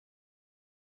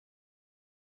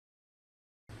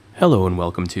Hello and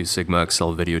welcome to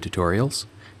SigmaXL video tutorials.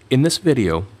 In this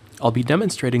video, I'll be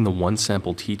demonstrating the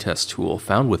one-sample t-test tool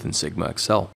found within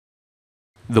SigmaXL.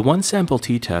 The one-sample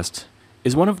t-test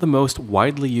is one of the most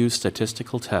widely used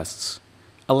statistical tests,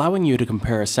 allowing you to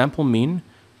compare a sample mean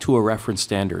to a reference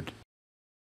standard.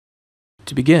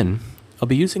 To begin, I'll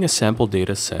be using a sample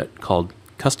data set called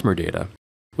customer data,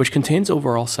 which contains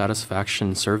overall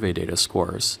satisfaction survey data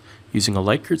scores using a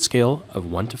Likert scale of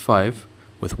 1 to 5,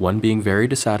 with 1 being very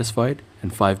dissatisfied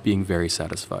and 5 being very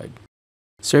satisfied.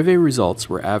 Survey results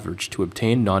were averaged to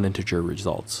obtain non-integer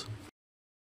results.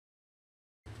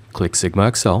 Click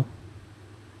SigmaXL,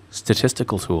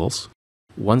 Statistical Tools,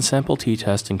 One Sample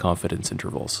T-Test and Confidence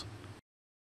Intervals.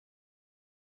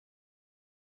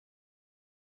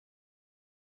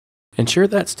 Ensure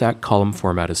that stack column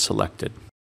format is selected.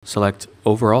 Select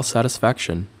Overall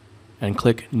Satisfaction and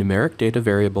click Numeric Data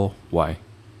Variable Y.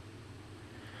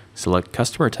 Select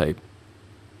Customer Type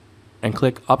and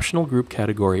click Optional Group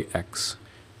Category X.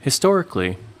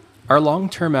 Historically, our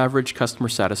long-term average customer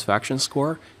satisfaction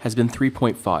score has been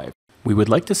 3.5. We would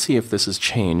like to see if this has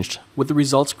changed with the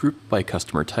results grouped by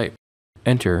customer type.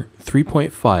 Enter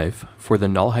 3.5 for the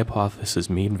null hypothesis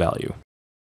mean value.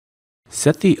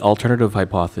 Set the alternative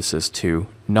hypothesis to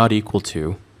not equal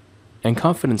to and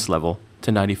confidence level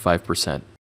to 95%.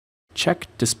 Check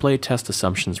Display Test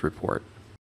Assumptions Report.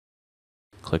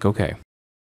 Click OK.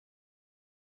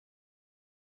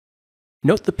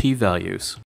 Note the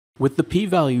p-values. With the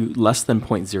p-value less than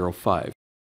 0.05,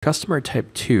 customer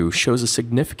type 2 shows a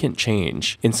significant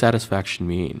change in satisfaction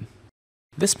mean.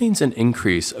 This means an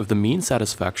increase of the mean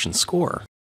satisfaction score,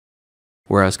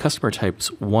 whereas customer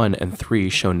types 1 and 3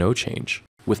 show no change,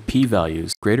 with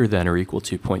p-values greater than or equal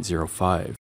to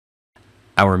 0.05.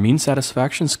 Our mean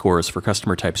satisfaction scores for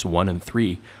customer types 1 and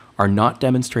 3 are not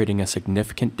demonstrating a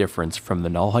significant difference from the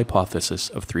null hypothesis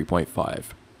of 3.5.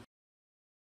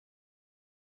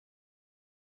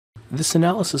 This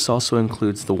analysis also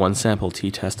includes the one-sample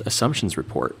t-test assumptions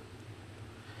report.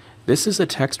 This is a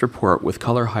text report with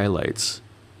color highlights,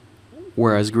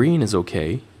 whereas green is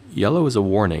okay, yellow is a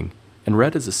warning, and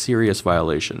red is a serious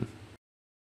violation.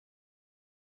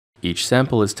 Each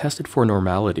sample is tested for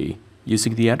normality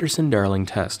using the Anderson-Darling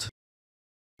test.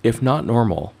 If not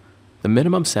normal, the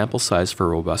minimum sample size for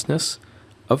robustness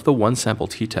of the one-sample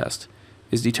t-test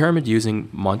is determined using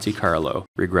Monte Carlo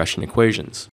regression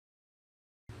equations.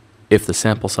 If the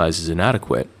sample size is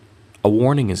inadequate, a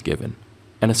warning is given,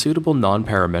 and a suitable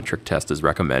non-parametric test is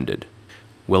recommended.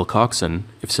 Wilcoxon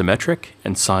if symmetric,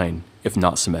 and Sine if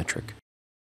not symmetric.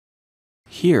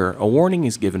 Here, a warning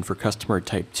is given for customer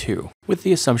type 2, with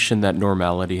the assumption that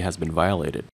normality has been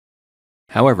violated.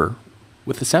 However,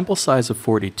 with a sample size of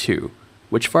 42,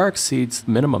 which far exceeds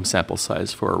the minimum sample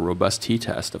size for a robust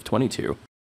t-test of 22,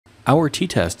 our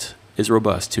t-test is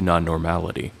robust to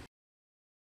non-normality.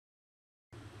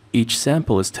 Each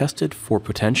sample is tested for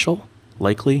potential,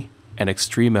 likely, and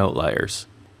extreme outliers.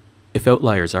 If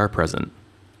outliers are present,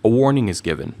 a warning is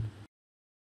given.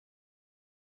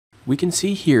 We can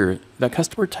see here that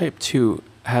customer type 2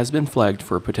 has been flagged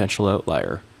for a potential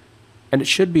outlier, and it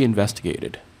should be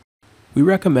investigated. We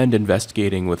recommend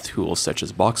investigating with tools such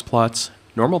as box plots,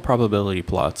 normal probability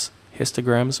plots,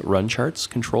 histograms, run charts,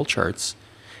 control charts,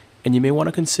 and you may want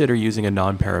to consider using a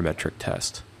non-parametric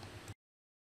test.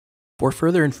 For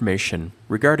further information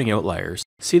regarding outliers,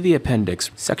 see the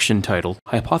appendix section titled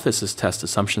Hypothesis Test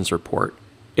Assumptions Report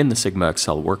in the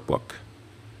SigmaXL workbook.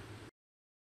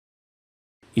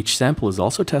 Each sample is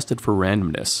also tested for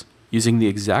randomness using the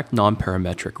exact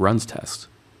non-parametric runs test.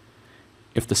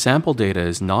 If the sample data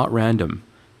is not random,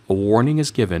 a warning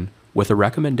is given with a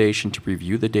recommendation to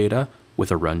review the data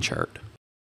with a run chart.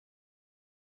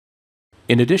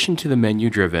 In addition to the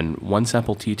menu-driven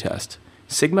one-sample t-test,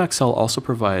 SigmaXL also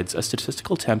provides a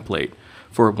statistical template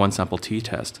for a one-sample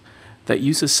t-test that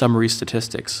uses summary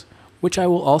statistics, which I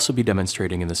will also be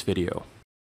demonstrating in this video.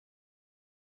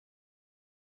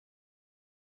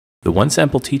 The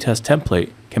one-sample t-test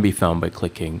template can be found by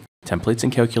clicking Templates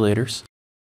and Calculators,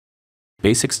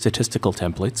 Basic Statistical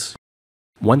Templates,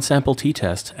 One Sample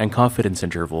T-Test, and Confidence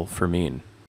Interval for mean.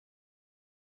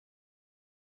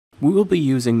 We will be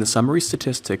using the summary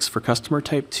statistics for customer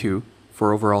type 2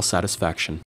 for overall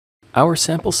satisfaction. Our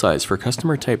sample size for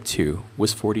customer type 2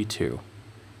 was 42.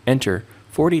 Enter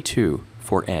 42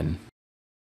 for N.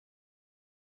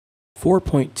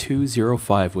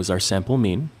 4.205 was our sample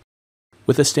mean,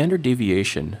 with a standard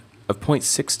deviation of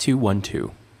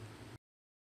 0.6212.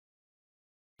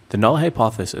 The null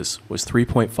hypothesis was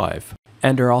 3.5,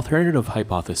 and our alternative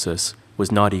hypothesis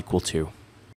was not equal to.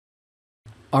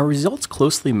 Our results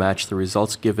closely match the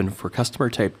results given for customer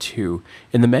type 2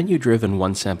 in the menu-driven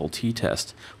one-sample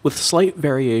t-test, with slight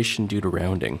variation due to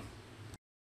rounding.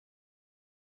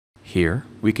 Here,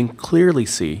 we can clearly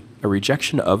see a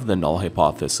rejection of the null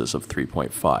hypothesis of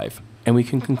 3.5, and we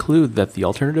can conclude that the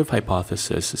alternative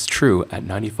hypothesis is true at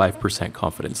 95%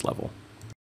 confidence level.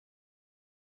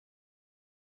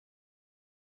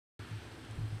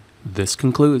 This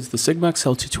concludes the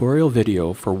SigmaXL tutorial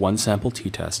video for one-sample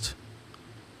t-test.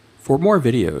 For more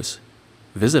videos,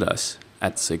 visit us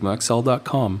at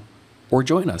sigmaxl.com or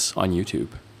join us on YouTube.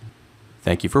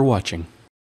 Thank you for watching.